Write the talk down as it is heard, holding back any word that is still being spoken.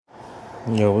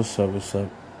Yo, what's up, what's up?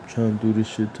 Trying to do this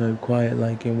shit type quiet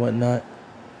like and whatnot.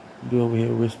 Be over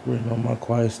here whispering on my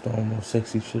quiet storm on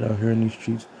sexy shit out here in these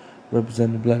streets.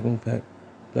 Representing the Black Moon Pack.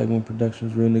 Black Moon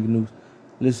Productions, real nigga news.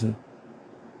 Listen,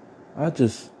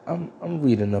 I'm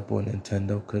reading up on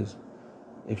Nintendo because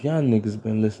if y'all niggas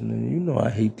been listening, you know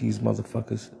I hate these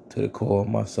motherfuckers to the core of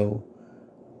my soul.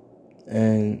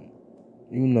 And,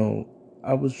 you know,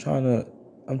 I'm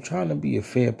trying to be a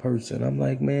fair person. I'm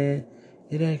like, man,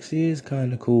 it actually is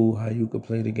kind of cool how you could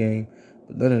play the game,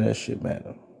 but none of that shit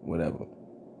matter. Whatever.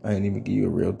 I ain't even give you a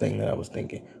real thing that I was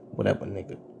thinking. Whatever,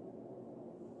 nigga.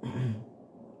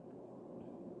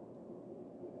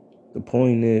 The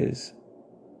point is,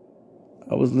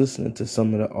 I was listening to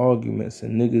some of the arguments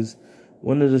and niggas,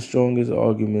 one of the strongest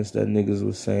arguments that niggas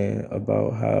was saying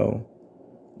about how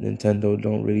Nintendo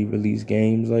don't really release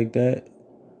games like that.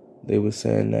 They were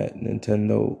saying that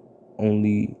Nintendo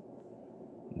only,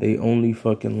 they only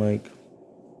fucking like,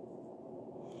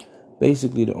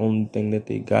 basically the only thing that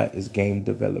they got is game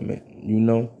development, you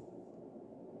know?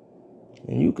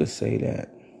 And you could say that.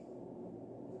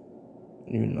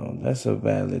 You know, that's a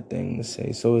valid thing to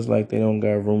say. So it's like they don't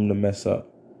got room to mess up.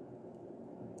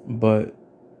 But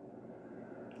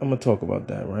I'm going to talk about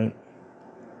that, right?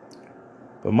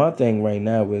 But my thing right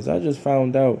now is I just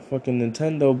found out fucking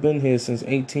Nintendo been here since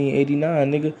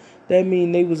 1889, nigga. That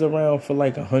mean they was around for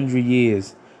like 100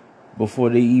 years before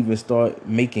they even start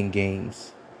making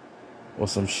games or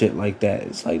some shit like that.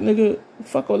 It's like, nigga,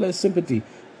 fuck all that sympathy.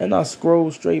 And I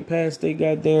scroll straight past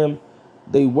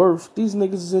they worth. These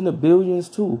niggas is in the billions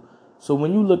too. So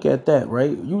when you look at that,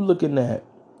 right, you looking at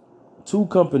two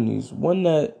companies. One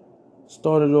that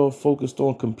started off focused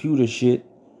on computer shit,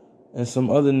 and some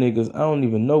other niggas, I don't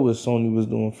even know what Sony was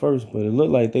doing first, but it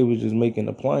looked like they was just making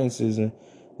appliances and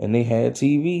they had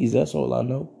TVs. That's all I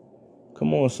know.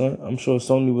 Come on, son. I'm sure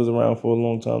Sony was around for a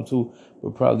long time too,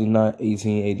 but probably not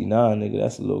 1889, nigga.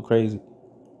 That's a little crazy.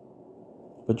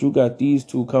 But you got these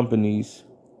two companies,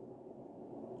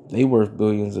 they worth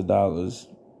billions of dollars,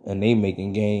 and they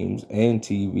making games and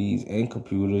TVs and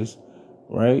computers,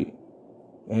 right?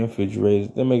 And refrigerators.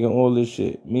 They're making all this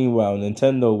shit. Meanwhile,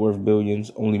 Nintendo worth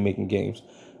billions, only making games.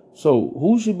 So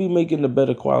who should be making the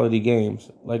better quality games?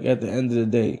 Like at the end of the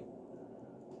day,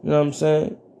 you know what I'm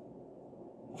saying?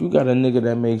 If you got a nigga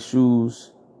that makes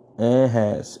shoes and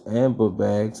hats and book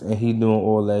bags and he doing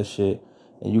all that shit,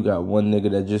 and you got one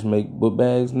nigga that just make book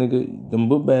bags, nigga, them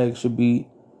book bags should be,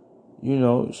 you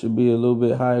know, should be a little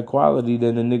bit higher quality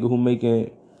than the nigga who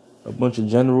making a bunch of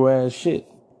general ass shit.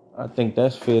 I think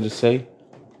that's fair to say.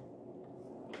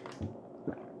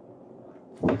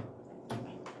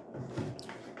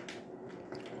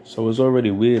 So it's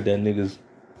already weird that niggas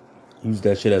use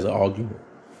that shit as an argument.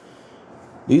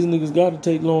 These niggas gotta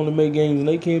take long to make games and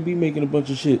they can't be making a bunch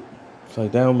of shit. It's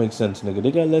like, that don't make sense, nigga.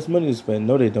 They got less money to spend.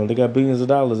 No, they don't. They got billions of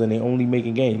dollars and they only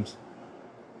making games.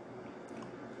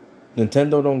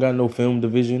 Nintendo don't got no film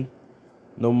division,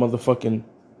 no motherfucking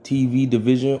TV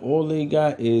division. All they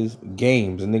got is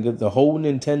games. And nigga, the whole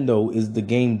Nintendo is the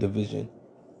game division.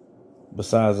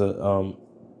 Besides you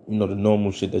know, the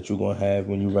normal shit that you're gonna have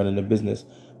when you running a business.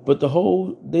 But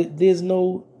there's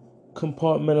no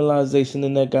compartmentalization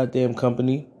in that goddamn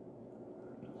company.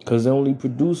 Cause they only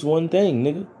produce one thing,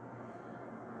 nigga.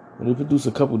 And they produce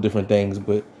a couple different things,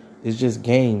 but it's just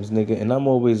games, nigga. And I'm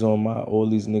always on my all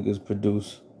these niggas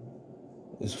produce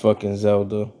is fucking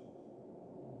Zelda.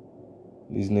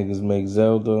 These niggas make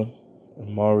Zelda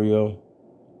and Mario,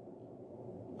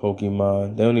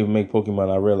 Pokemon. They don't even make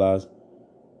Pokemon, I realize.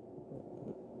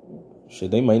 Shit,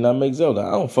 they might not make Zelda.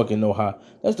 I don't fucking know how.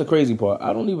 That's the crazy part.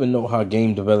 I don't even know how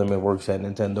game development works at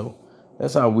Nintendo.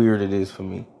 That's how weird it is for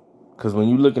me. Because when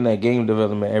you're looking at game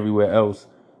development everywhere else,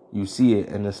 you see it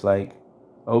and it's like,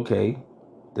 okay,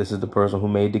 this is the person who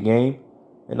made the game,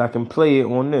 and I can play it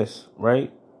on this,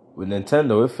 right? With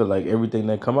Nintendo, it feel like everything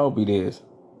that come out be theirs.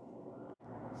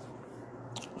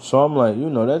 So I'm like, you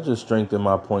know, that just strengthened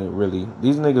my point, really.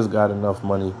 These niggas got enough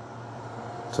money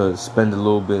to spend a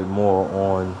little bit more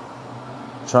on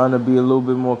trying to be a little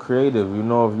bit more creative. You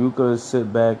know, if you could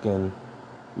sit back and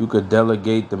you could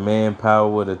delegate the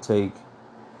manpower to take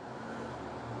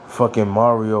fucking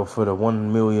Mario for the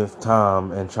 1 millionth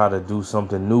time and try to do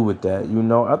something new with that. You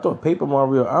know, I thought Paper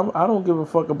Mario, I don't give a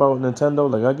fuck about Nintendo.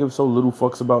 Like, I give so little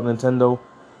fucks about Nintendo.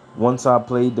 Once I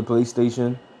played the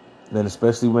PlayStation, then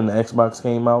especially when the Xbox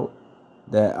came out,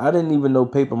 that I didn't even know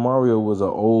Paper Mario was a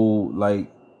old,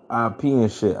 like, IP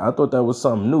and shit. I thought that was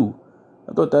something new.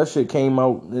 I thought that shit came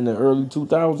out in the early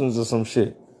 2000s or some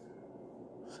shit.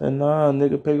 Said, nah,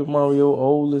 nigga, Paper Mario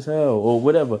old as hell, or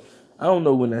whatever. I don't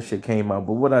know when that shit came out,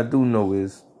 but what I do know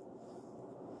is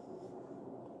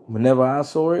whenever I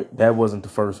saw it, that wasn't the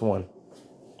first one.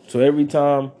 So every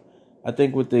time, I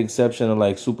think with the exception of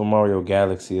like Super Mario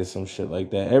Galaxy or some shit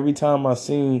like that, every time I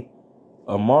seen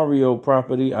a Mario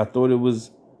property, I thought it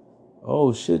was,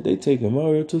 oh shit, they taking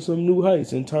Mario to some new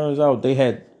heights. And turns out they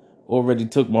had already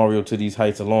took Mario to these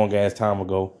heights a long ass time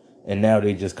ago. And now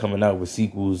they just coming out with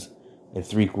sequels and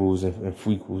threequels and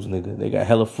frequels, nigga. They got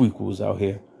hella frequels out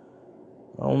here.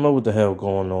 I don't know what the hell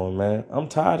going on, man. I'm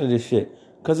tired of this shit.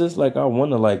 Cause it's like I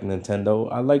wanna like Nintendo.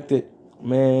 I liked it,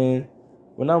 man.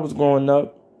 When I was growing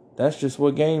up, that's just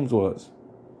what games was.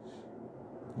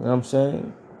 You know what I'm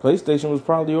saying? PlayStation was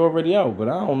probably already out, but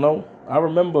I don't know. I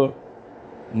remember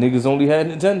niggas only had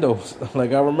Nintendos.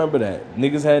 Like, I remember that.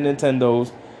 Niggas had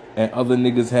Nintendos and other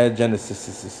niggas had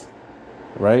Genesises.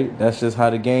 Right? That's just how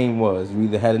the game was. You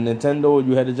either had a Nintendo or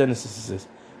you had a Genesis.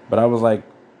 But I was like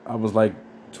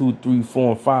 2, 3,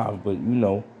 4, and 5. But you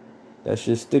know, that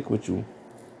shit stick with you.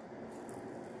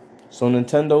 So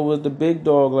Nintendo was the big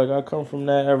dog. Like, I come from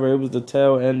that era. It was the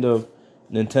tail end of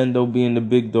Nintendo being the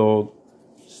big dog,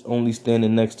 only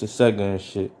standing next to Sega and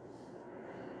shit.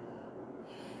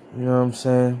 You know what I'm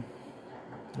saying?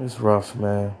 It's rough,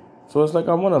 man. So it's like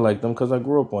I want to like them because I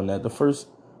grew up on that. The first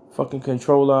fucking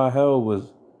controller I held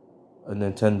was a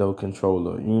Nintendo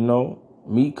controller. You know?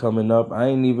 Me coming up, I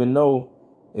didn't even know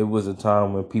it was a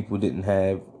time when people didn't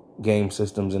have game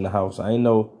systems in the house. I didn't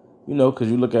know, you know, because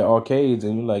you look at arcades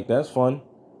and you're like, that's fun.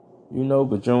 You know,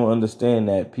 but you don't understand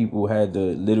that people had to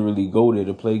literally go there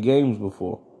to play games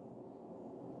before.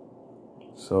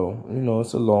 So, you know,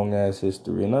 it's a long ass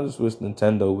history. And I just wish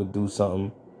Nintendo would do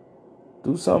something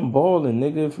balling,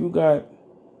 nigga. If you got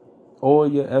all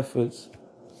your efforts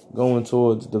going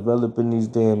towards developing these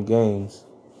damn games,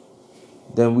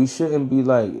 then we shouldn't be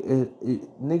like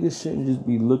niggas shouldn't just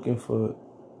be looking for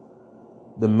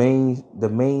the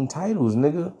main titles,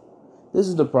 nigga. This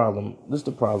is the problem.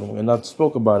 And I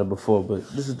spoke about it before, but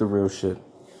this is the real shit.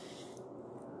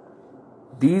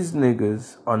 These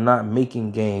niggas are not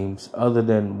making games other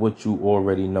than what you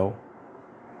already know.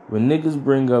 When niggas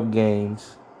bring up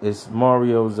games, it's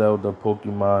Mario, Zelda,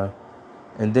 Pokemon,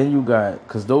 and then you got,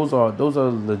 cause those are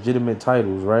legitimate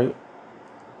titles, right?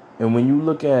 And when you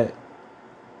look at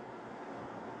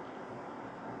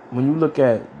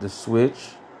the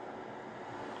Switch,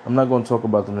 I'm not gonna talk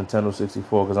about the Nintendo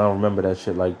 64 because I don't remember that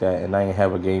shit like that, and I ain't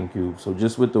have a GameCube. So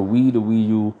just with the Wii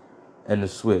U, and the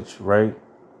Switch, right?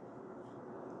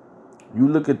 You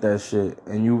look at that shit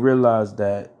and you realize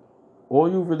that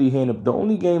all you really the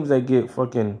only games that get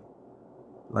fucking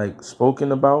like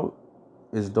spoken about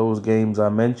is those games I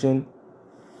mentioned.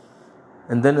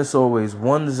 And then it's always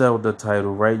one Zelda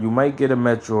title, right? You might get a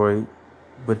Metroid,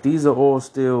 but these are all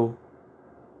still,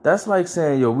 that's like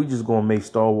saying, yo, we just gonna make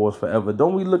Star Wars forever.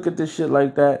 Don't we look at this shit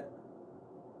like that?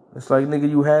 It's like, nigga,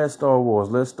 you had Star Wars.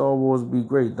 Let Star Wars be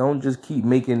great. Don't just keep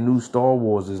making new Star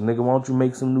Warses, nigga. Why don't you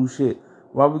make some new shit?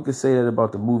 Why we could say that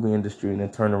about the movie industry and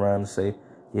then turn around and say,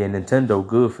 yeah, Nintendo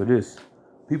good for this.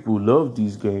 People love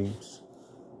these games.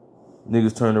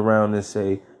 Niggas turn around and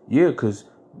say, yeah, because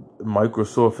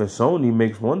Microsoft and Sony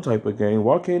makes one type of game.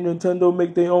 Why can't Nintendo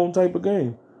make their own type of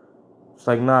game? It's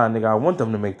like, nah, nigga, I want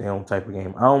them to make their own type of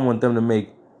game. I don't want them to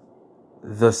make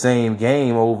the same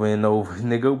game over and over,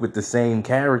 nigga, with the same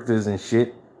characters and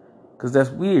shit. Because that's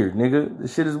weird, nigga.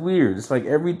 This shit is weird. It's like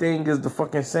everything is the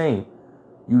fucking same.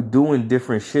 You doing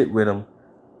different shit with them,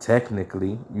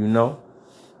 technically, you know?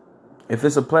 If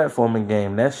it's a platforming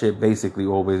game, that shit basically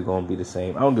always gonna be the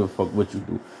same. I don't give a fuck what you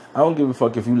do. I don't give a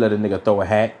fuck if you let a nigga throw a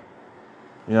hat.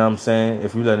 You know what I'm saying?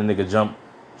 If you let a nigga jump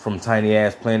from tiny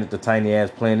ass planet to tiny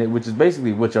ass planet, which is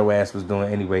basically what your ass was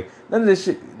doing anyway. None of this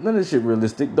shit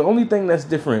realistic. The only thing that's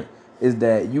different is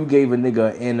that you gave a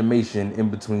nigga animation in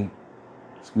between.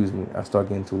 Excuse me, I start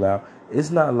getting too loud.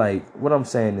 It's not like, what I'm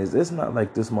saying is, it's not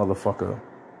like this motherfucker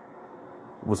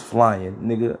was flying,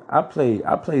 nigga. I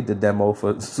played the demo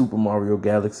for Super Mario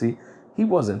Galaxy. He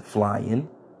wasn't flying.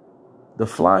 The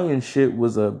flying shit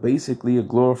was basically a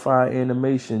glorified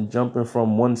animation jumping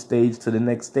from one stage to the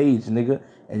next stage, nigga.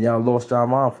 And y'all lost y'all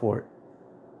mind for it.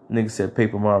 Nigga said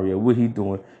Paper Mario. What he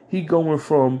doing? He going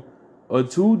from a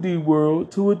 2D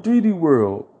world to a 3D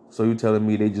world. So you telling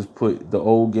me they just put the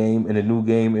old game and the new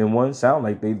game in one? Sound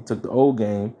like they took the old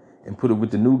game and put it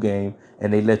with the new game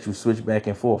and they let you switch back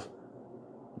and forth.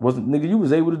 Wasn't, nigga, you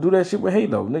was able to do that shit with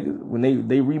Halo, nigga. When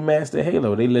they remastered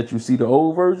Halo, they let you see the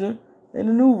old version and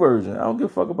the new version. I don't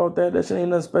give a fuck about that. That shit ain't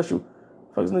nothing special.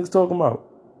 Fuck's niggas talking about?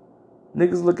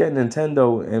 Niggas look at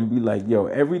Nintendo and be like, yo,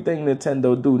 everything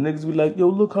Nintendo do, niggas be like, yo,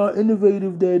 look how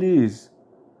innovative that is.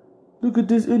 Look at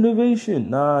this innovation.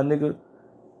 Nah, nigga.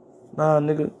 I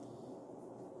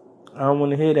don't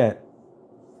want to hear that.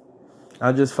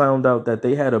 I just found out that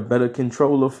they had a better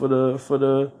controller for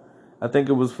the I think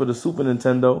it was for the Super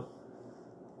Nintendo.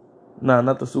 Nah,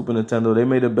 not the Super Nintendo. They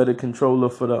made a better controller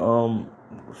for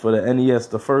the NES,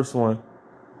 the first one,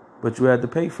 but you had to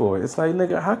pay for it. It's like,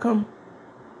 nigga, how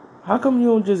come you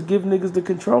don't just give niggas the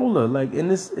controller? Like,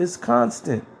 and it's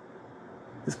constant.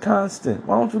 It's constant.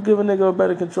 Why don't you give a nigga a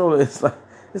better controller? It's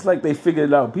like they figured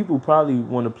it out. People probably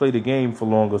want to play the game for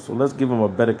longer, so let's give them a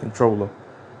better controller.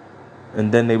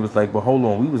 And then they was like, but hold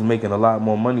on, we was making a lot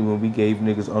more money when we gave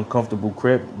niggas uncomfortable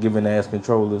crap giving ass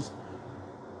controllers.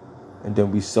 And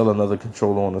then we sell another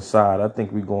controller on the side. I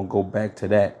think we're going to go back to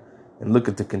that and look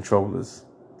at the controllers.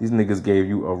 These niggas gave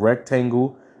you a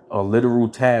rectangle, a literal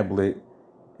tablet,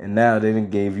 and now they done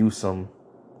gave you some,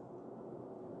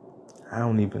 I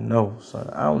don't even know,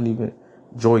 son.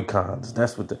 Joy-Cons.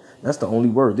 That's the only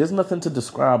word. There's nothing to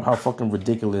describe how fucking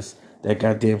ridiculous that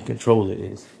goddamn controller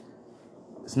is.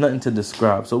 It's nothing to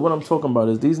describe. So what I'm talking about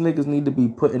is these niggas need to be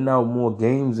putting out more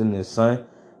games in this, son.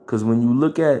 Because when you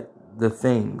look at the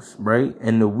things, right?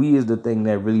 And the Wii is the thing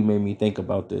that really made me think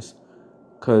about this.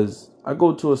 Because I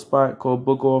go to a spot called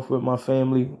Book Off with my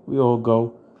family. We all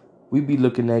go. We be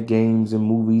looking at games and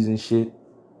movies and shit.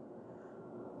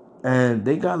 And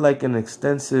they got like an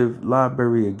extensive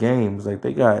library of games. Like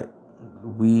they got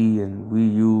Wii and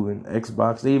Wii U and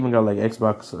Xbox. They even got like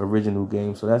Xbox original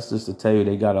games. So that's just to tell you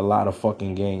they got a lot of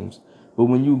fucking games. But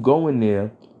when you go in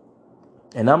there,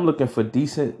 and I'm looking for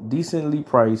decently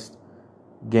priced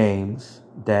games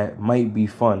that might be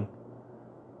fun.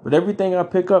 But everything I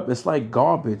pick up, it's like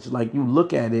garbage. Like you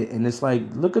look at it and it's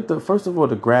like, first of all,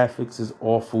 the graphics is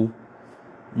awful,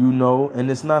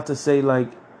 and it's not to say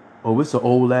like, oh, it's an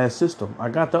old ass system. I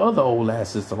got the other old ass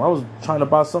system. I was trying to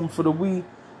buy something for the Wii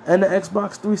and the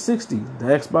Xbox 360. The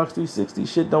Xbox 360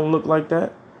 shit don't look like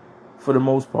that for the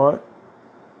most part.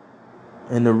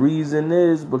 And the reason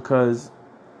is because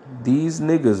these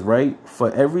niggas, right,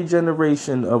 for every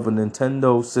generation of a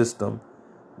Nintendo system,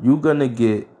 you're gonna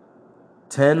get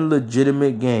 10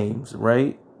 legitimate games,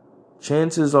 right?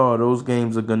 Chances are those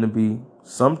games are gonna be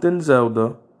something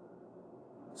Zelda,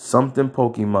 something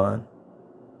Pokemon.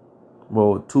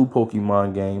 Well, 2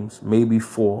 Pokemon games, maybe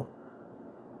 4,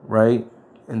 right?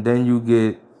 And then you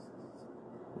get,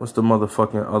 what's the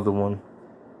motherfucking other one?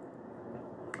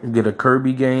 You get a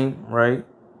Kirby game, right?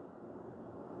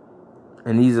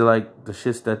 And these are like the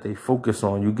shits that they focus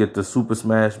on. You get the Super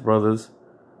Smash Brothers,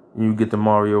 you get the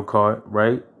Mario Kart,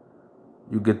 right?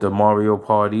 You get the Mario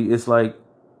Party. It's like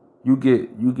you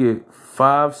get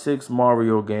 5, 6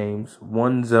 Mario games,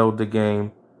 1 Zelda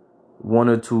game, 1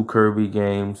 or 2 Kirby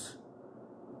games,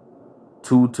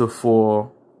 2 to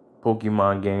 4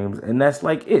 Pokemon games, and that's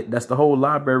like it. That's the whole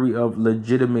library of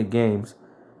legitimate games.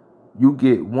 You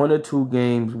get 1 or 2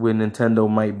 games where Nintendo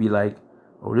might be like,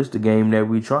 oh, this the game that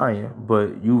we trying,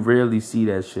 but you rarely see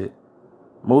that shit.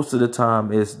 Most of the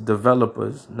time it's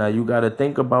developers. Now you gotta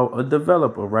think about a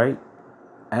developer, right?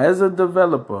 As a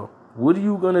developer, what are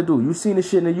you gonna do? You seen the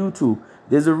shit in the YouTube.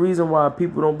 There's a reason why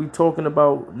people don't be talking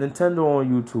about Nintendo on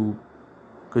YouTube.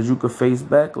 Because you could face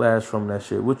backlash from that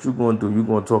shit. What you gonna do? You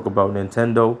gonna talk about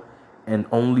Nintendo and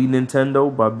only Nintendo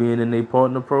by being in a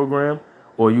partner program?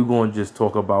 Or you gonna just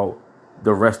talk about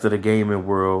the rest of the gaming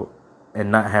world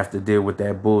and not have to deal with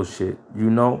that bullshit?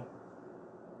 Nintendo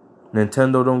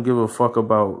don't give a fuck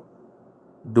about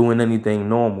doing anything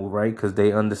normal, right? Because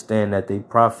they understand that their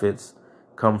profits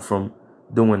come from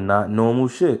doing not normal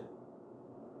shit.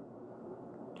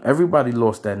 Everybody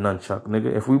lost that nunchuck,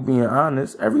 nigga. If we being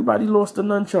honest, everybody lost the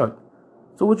nunchuck.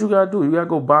 So what you gotta do? You gotta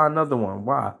go buy another one.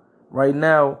 Why? Right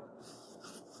now,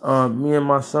 me and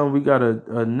my son, we got a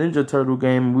Ninja Turtle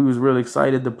game. We was really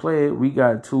excited to play it. We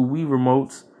got 2 Wii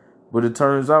remotes, but it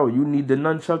turns out you need the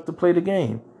nunchuck to play the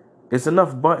game. It's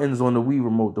enough buttons on the Wii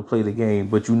remote to play the game,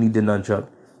 but you need the nunchuck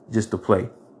just to play.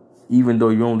 Even though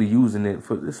you're only using it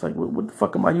for, it's like, what the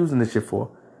fuck am I using this shit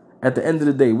for? At the end of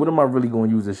the day, what am I really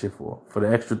going to use this shit for? For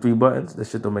the extra 3 buttons? That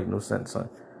shit don't make no sense, son.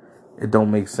 It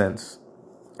don't make sense.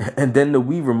 And then the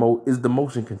Wii remote is the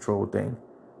motion control thing.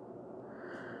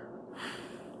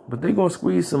 But they going to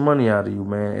squeeze some money out of you,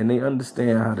 man. And they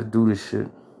understand how to do this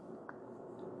shit.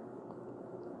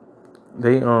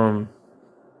 They don't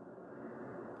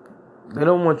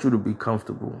want you to be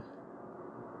comfortable.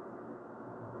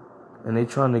 And they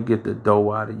trying to get the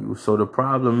dough out of you. So the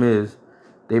problem is,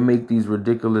 they make these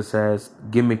ridiculous ass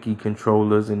gimmicky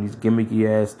controllers and these gimmicky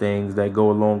ass things that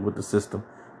go along with the system.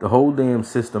 The whole damn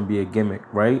system be a gimmick,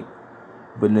 right?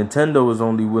 But Nintendo is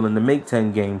only willing to make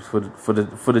 10 games for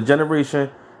the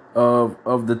generation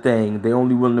of the thing. They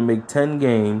only willing to make 10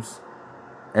 games,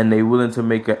 and they willing to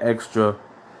make an extra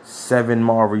 7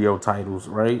 Mario titles,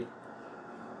 right?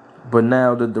 But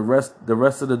now the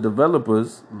rest of the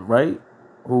developers, right,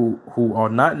 who are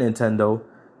not Nintendo,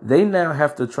 they now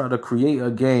have to try to create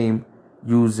a game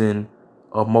using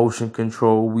a motion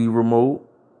control Wii remote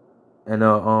and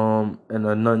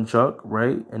a nunchuck,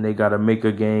 right? And they gotta make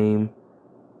a game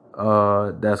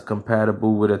that's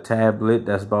compatible with a tablet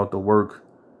that's about to work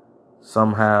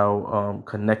somehow,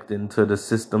 connecting to the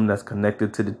system that's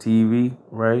connected to the TV,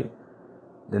 right?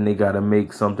 Then they gotta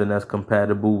make something that's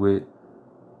compatible with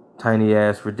tiny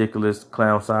ass ridiculous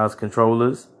clown size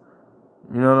controllers.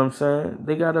 You know what I'm saying?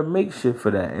 They gotta make shit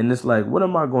for that. And it's like, what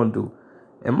am I gonna do?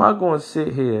 Am I gonna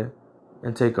sit here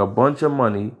and take a bunch of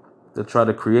money to try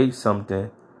to create something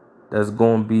that's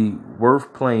gonna be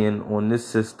worth playing on this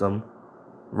system,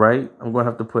 right? I'm gonna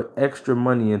have to put extra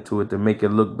money into it to make it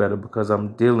look better because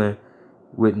I'm dealing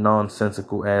with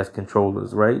nonsensical ass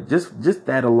controllers, right? Just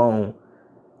that alone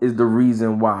is the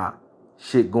reason why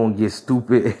shit gonna get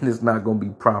stupid and it's not gonna be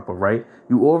proper, right?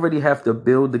 You already have to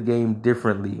build the game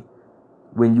differently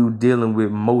when you dealing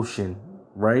with motion,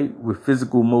 right? With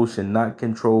physical motion, not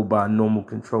controlled by a normal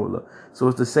controller. So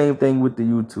it's the same thing with the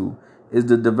YouTube. Is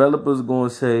the developers gonna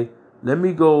say, let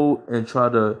me go and try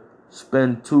to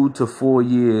spend 2 to 4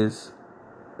 years,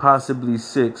 possibly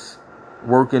 6,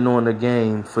 working on a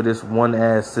game for this one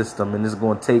ass system, and it's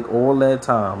gonna take all that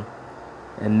time,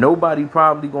 and nobody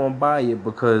probably gonna buy it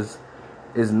because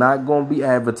it's not gonna be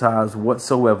advertised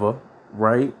whatsoever,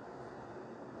 right?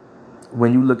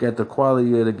 When you look at the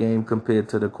quality of the game compared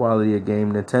to the quality of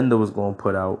game Nintendo is gonna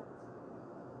put out,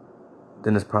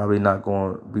 then it's probably not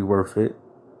gonna be worth it.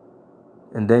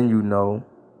 And then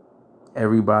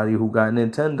everybody who got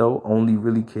Nintendo only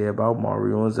really care about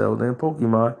Mario and Zelda and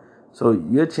Pokemon. So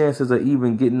your chances of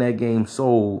even getting that game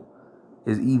sold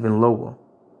is even lower.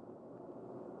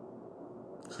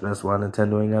 So that's why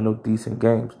Nintendo ain't got no decent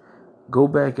games. Go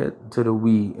back to the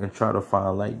Wii and try to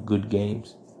find like good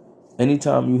games.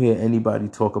 Anytime you hear anybody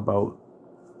talk about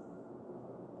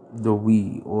the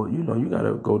Wii, or you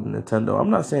gotta go to Nintendo. I'm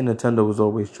not saying Nintendo was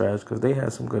always trash, because they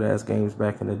had some good ass games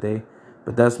back in the day,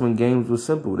 but that's when games were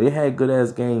simple. They had good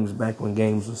ass games back when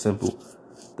games were simple.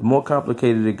 The more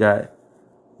complicated it got,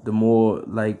 the more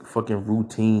like fucking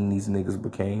routine these niggas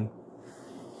became.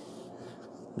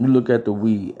 You look at the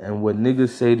Wii, and what niggas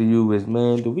say to you is,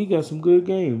 man, the Wii got some good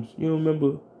games. You don't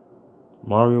remember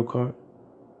Mario Kart?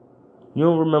 You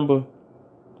don't remember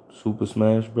Super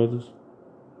Smash Brothers?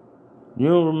 You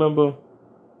don't remember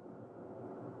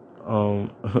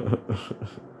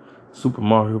Super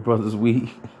Mario Brothers Wii?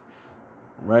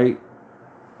 Right?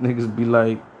 Niggas be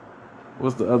like,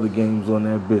 what's the other games on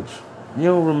that bitch? You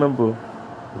don't remember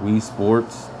Wii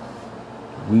Sports?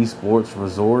 Wii Sports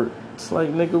Resort? It's like,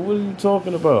 nigga, what are you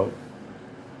talking about?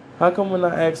 How come when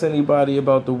I ask anybody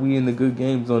about the Wii and the good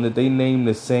games on it, they name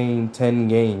the same 10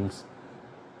 games?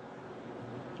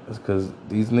 That's because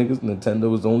these niggas,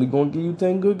 Nintendo is only going to give you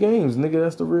 10 good games. Nigga,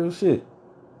 that's the real shit.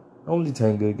 Only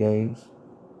 10 good games.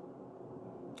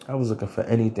 I was looking for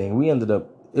anything.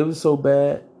 It was so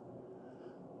bad,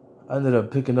 I ended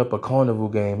up picking up a carnival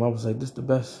game. I was like, this the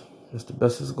best. This the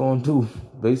best it's going to do,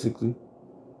 basically.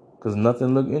 Because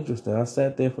nothing looked interesting. I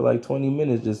sat there for like 20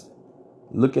 minutes just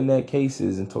looking at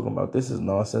cases and talking about this is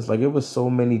nonsense. Like, it was so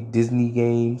many Disney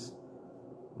games,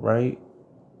 right?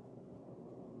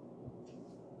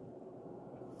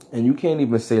 And you can't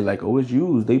even say like, oh, it's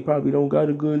used. They probably don't got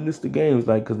a good list of games.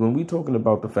 Like, because when we talking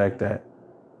about the fact that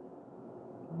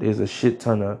there's a shit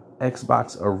ton of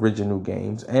Xbox original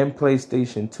games and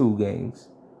PlayStation 2 games.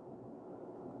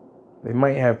 They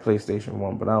might have PlayStation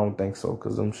 1, but I don't think so,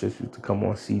 because them shits used to come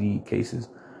on CD cases.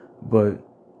 But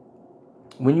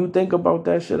when you think about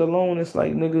that shit alone, it's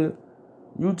like, nigga,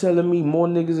 you telling me more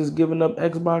niggas is giving up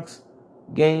Xbox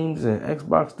games and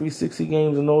Xbox 360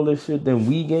 games and all this shit than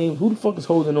Wii games? Who the fuck is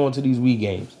holding on to these Wii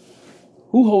games?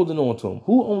 Who holding on to them?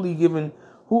 Who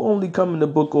only coming to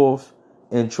book off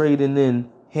and trading in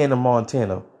Hannah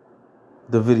Montana,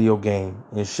 the video game,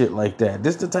 and shit like that?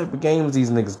 This the type of games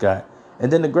these niggas got.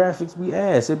 And then the graphics be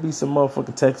ass. It be some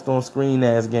motherfucking text on screen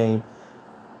ass game.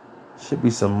 Should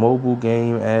be some mobile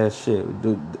game ass shit.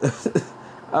 Dude,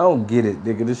 I don't get it,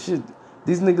 nigga.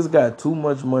 These niggas got too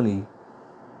much money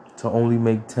to only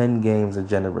make 10 games a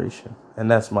generation.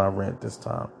 And that's my rant this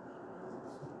time.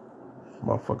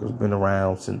 Motherfuckers been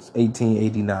around since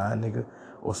 1889, nigga.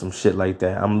 Or some shit like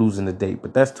that. I'm losing the date,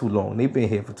 but that's too long. They been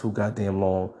here for too goddamn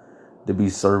long to be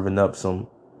serving up some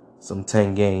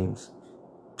 10 games.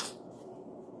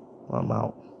 I'm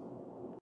out.